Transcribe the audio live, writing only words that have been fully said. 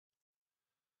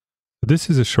this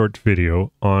is a short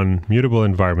video on mutable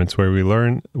environments where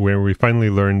we finally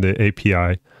learn the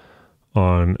API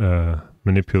on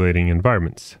manipulating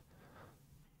environments.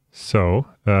 So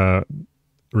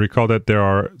recall that there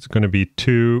are going to be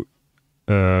two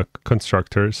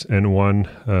constructors and one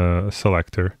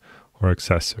selector or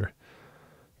accessor.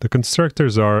 The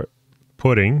constructors are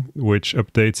putting, which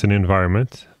updates an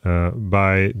environment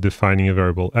by defining a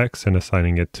variable x and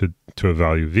assigning it to a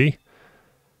value v.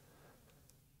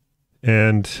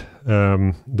 And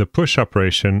the push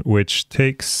operation, which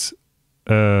takes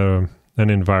an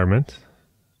environment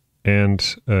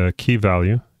and a key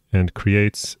value and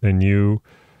creates a new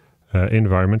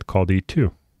environment called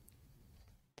E2.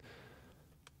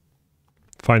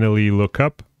 Finally, look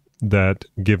up that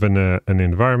given an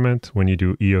environment, when you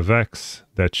do E of x,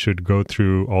 that should go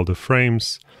through all the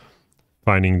frames,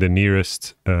 finding the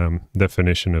nearest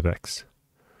definition of x.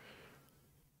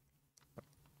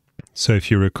 So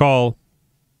if you recall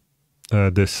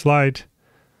this slide,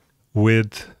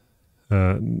 with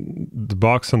the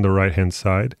box on the right-hand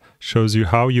side shows you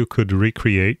how you could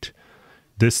recreate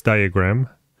this diagram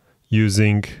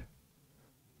using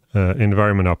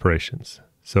environment operations.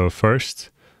 So first,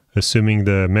 assuming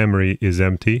the memory is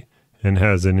empty and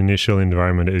has an initial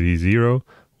environment at E0,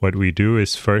 what we do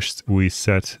is first we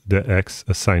set the x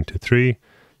assigned to 3.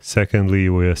 Secondly,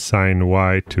 we assign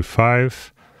y to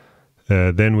 5.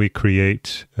 Then we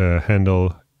create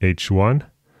handle h1,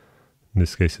 in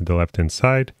this case at the left-hand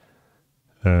side,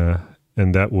 and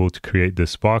that will create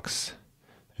this box.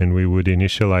 And we would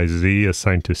initialize z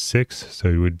assigned to 6, so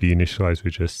it would be initialized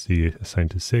with just z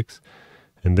assigned to 6.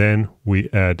 And then we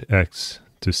add x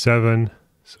to 7,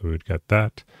 so we would get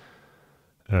that.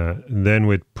 Then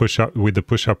with the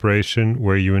push operation,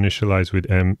 where you initialize with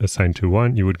m assigned to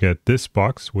 1, you would get this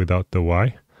box without the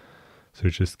y. So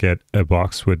you just get a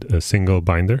box with a single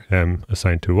binder, m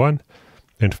assigned to 1.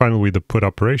 And finally, with the put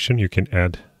operation, you can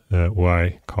add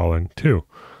y colon 2.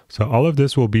 So all of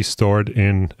this will be stored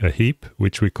in a heap,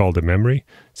 which we call the memory,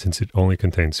 since it only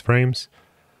contains frames.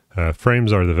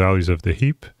 Frames are the values of the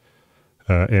heap.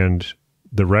 And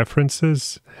the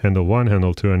references, handle 1,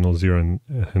 handle 2, handle 0, and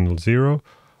handle 0,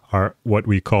 are what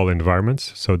we call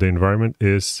environments. So the environment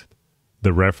is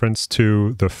the reference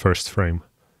to the first frame.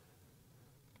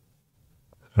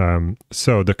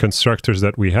 So the constructors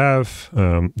that we have,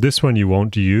 this one you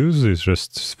won't use, is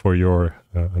just for your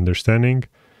understanding.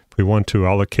 If we want to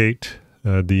allocate,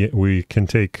 we can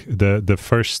take the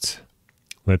first,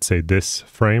 let's say this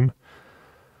frame.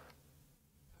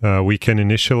 We can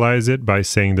initialize it by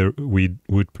saying that we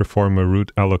would perform a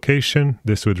root allocation.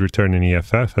 This would return an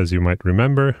EFF, as you might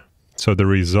remember. So the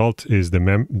result is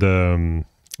the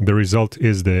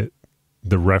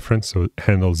reference, so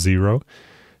handle 0,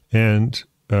 and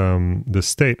the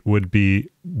state would be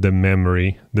the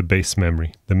memory, the base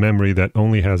memory, the memory that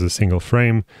only has a single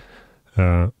frame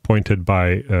pointed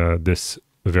by this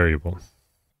variable.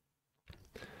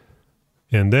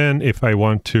 And then if I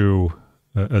want to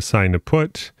assign a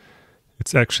put,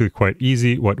 it's actually quite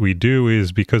easy. What we do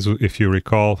is, because if you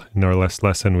recall in our last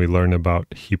lesson we learned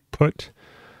about heap put,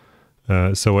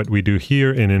 so what we do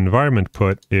here in environment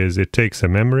put is it takes a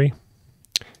memory,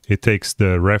 it takes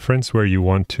the reference where you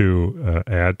want to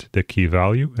add the key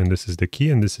value, and this is the key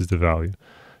and this is the value.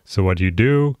 So what you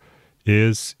do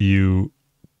is you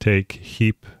take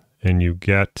heap and you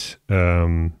get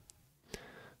the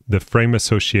frame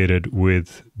associated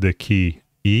with the key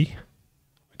E,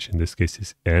 which in this case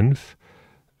is env.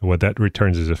 What that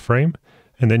returns is a frame,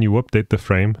 and then you update the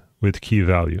frame with key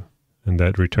value, and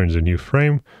that returns a new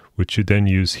frame, which you then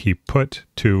use heap put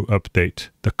to update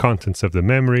the contents of the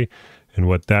memory, and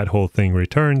what that whole thing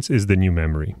returns is the new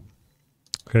memory.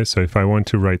 Okay, so if I want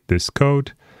to write this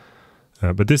code,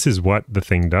 but this is what the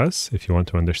thing does, if you want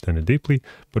to understand it deeply,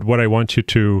 but what I want you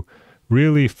to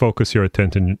really focus your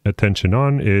attention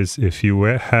on is, if you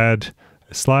had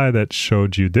a slide that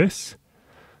showed you this,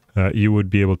 you would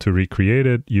be able to recreate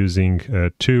it using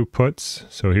two puts.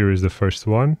 So here is the first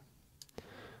one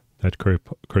that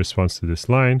corresponds to this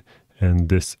line, and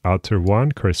this outer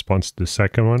one corresponds to the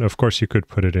second one. Of course, you could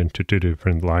put it into two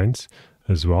different lines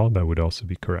as well. That would also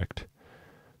be correct.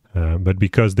 But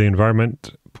because the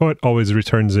environment put always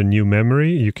returns a new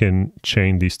memory, you can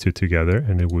chain these two together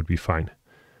and it would be fine.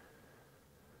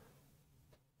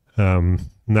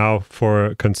 Now for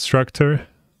a constructor,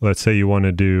 let's say you want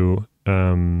to do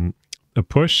a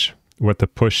push. What the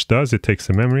push does, it takes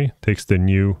the memory, takes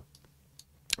the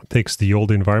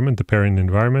old environment, the parent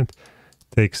environment,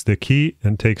 takes the key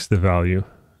and takes the value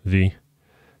v.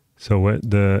 So what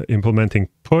the implementing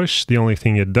push, the only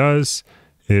thing it does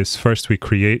is first we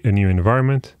create a new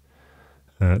environment.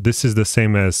 This is the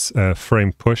same as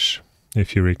frame push,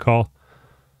 if you recall.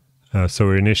 So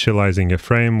we're initializing a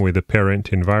frame with a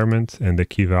parent environment and the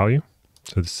key value.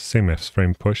 So it's the same as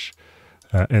frame push.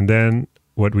 And then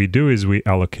what we do is we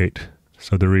allocate.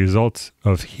 So the result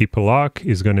of heap alloc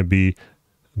is going to be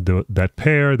that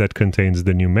pair that contains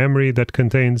the new memory that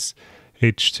contains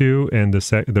H2, and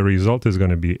the result is going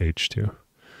to be H2.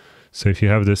 So if you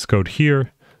have this code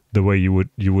here, the way you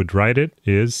would write it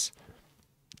is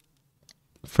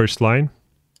first line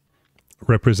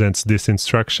represents this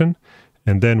instruction,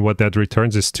 and then what that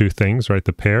returns is two things, right?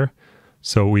 The pair.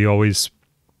 So we always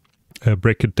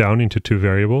break it down into two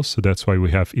variables. So that's why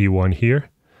we have E1 here.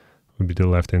 Would be the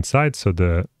left hand side. So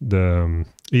the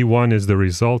E1 is the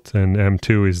result and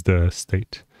M2 is the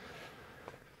state.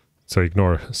 So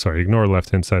ignore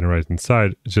left hand side and right hand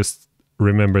side. Just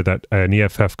remember that an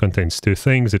EFF contains two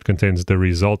things. It contains the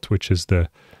result, which is the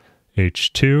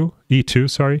E2,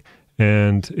 sorry,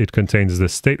 and it contains the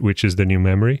state, which is the new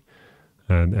memory,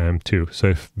 and M2. So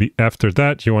if after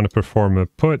that you want to perform a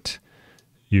put,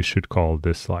 you should call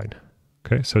this line.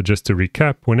 Okay, so just to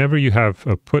recap, whenever you have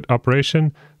a put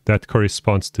operation, that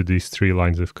corresponds to these three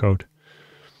lines of code.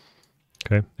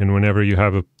 Okay, and whenever you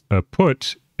have a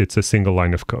put, it's a single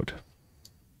line of code.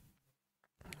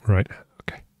 Right,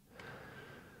 okay.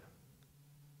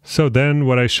 So then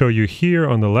what I show you here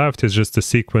on the left is just a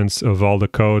sequence of all the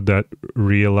code that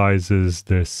realizes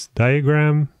this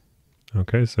diagram.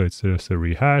 Okay, so it's just a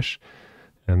rehash.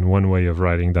 And one way of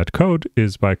writing that code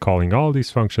is by calling all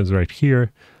these functions right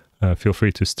here. Feel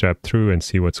free to step through and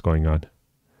see what's going on.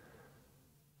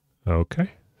 Okay,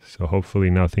 so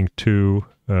hopefully nothing too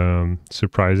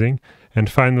surprising. And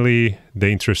finally,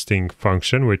 the interesting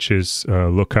function, which is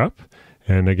lookup.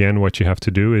 And again, what you have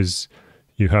to do is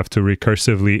you have to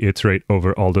recursively iterate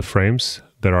over all the frames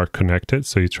that are connected.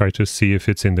 So you try to see if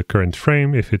it's in the current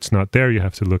frame. If it's not there, you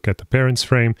have to look at the parent's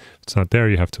frame. If it's not there,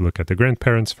 you have to look at the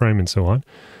grandparent's frame, and so on.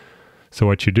 So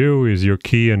what you do is your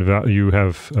key and you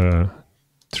have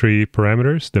three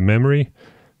parameters: the memory,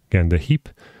 again the heap,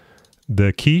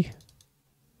 the key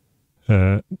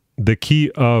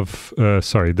of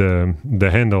the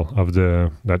handle of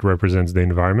that represents the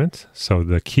environment. So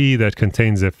the key that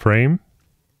contains a frame.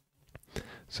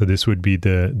 So this would be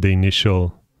the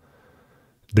initial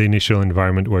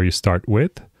environment where you start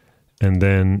with, and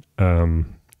then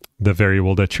the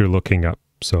variable that you're looking up.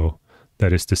 So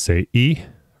that is to say, E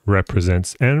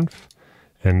represents env,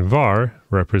 and var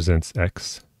represents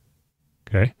x.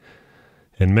 Okay,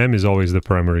 and mem is always the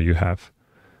parameter you have.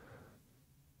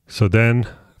 So then,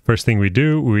 first thing we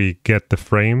do, we get the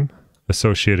frame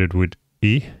associated with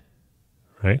E,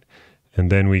 right?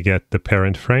 And then we get the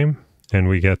parent frame, and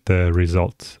we get the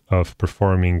result of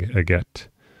performing a get.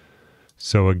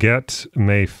 So a get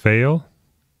may fail,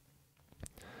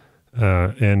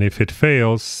 and if it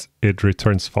fails, it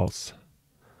returns false.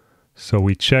 So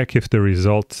we check if the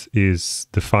result is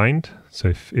defined. So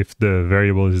if the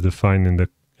variable is defined in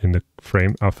the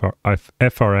frame of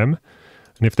FRM,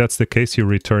 and if that's the case, you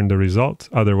return the result.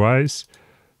 Otherwise,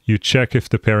 you check if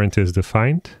the parent is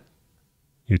defined.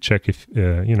 You check if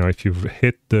if you've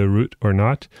hit the root or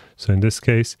not. So in this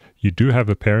case, you do have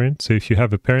a parent. So if you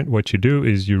have a parent, what you do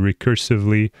is you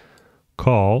recursively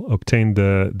obtain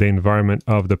the environment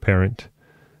of the parent,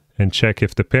 and check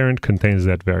if the parent contains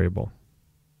that variable.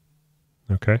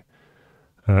 Okay.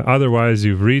 Otherwise,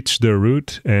 you've reached the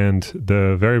root and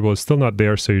the variable is still not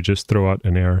there, so you just throw out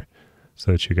an error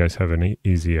so that you guys have an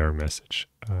easy error message.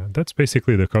 That's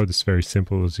basically the code. It's very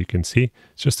simple, as you can see.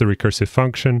 It's just a recursive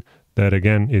function that,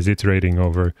 again, is iterating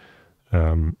over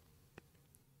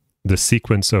the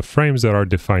sequence of frames that are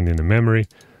defined in the memory.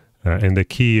 And the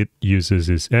key it uses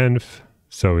is env,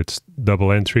 so it's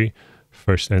double entry.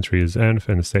 First entry is env,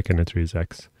 and the second entry is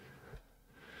x.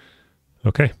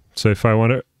 Okay, so if I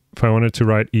wanted to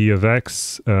write E of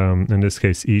x, in this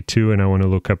case E2, and I want to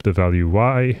look up the value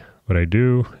y, what I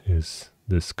do is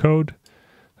this code.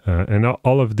 And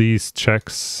all of these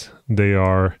checks, they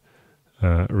are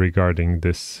regarding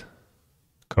this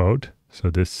code. So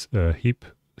this heap,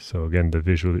 so again,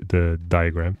 the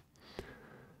diagram.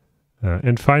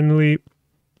 And finally,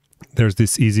 there's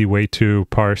this easy way to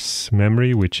parse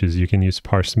memory, which is you can use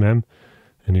parse mem,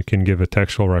 and you can give a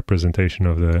textual representation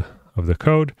of the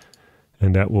code,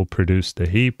 and that will produce the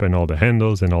heap and all the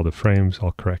handles and all the frames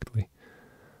all correctly.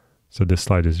 So this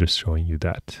slide is just showing you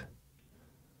that.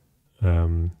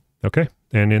 Okay,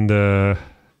 and in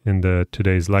the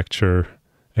today's lecture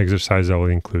exercise, I will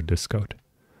include this code.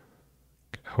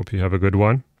 Okay, hope you have a good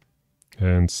one,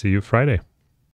 and see you Friday.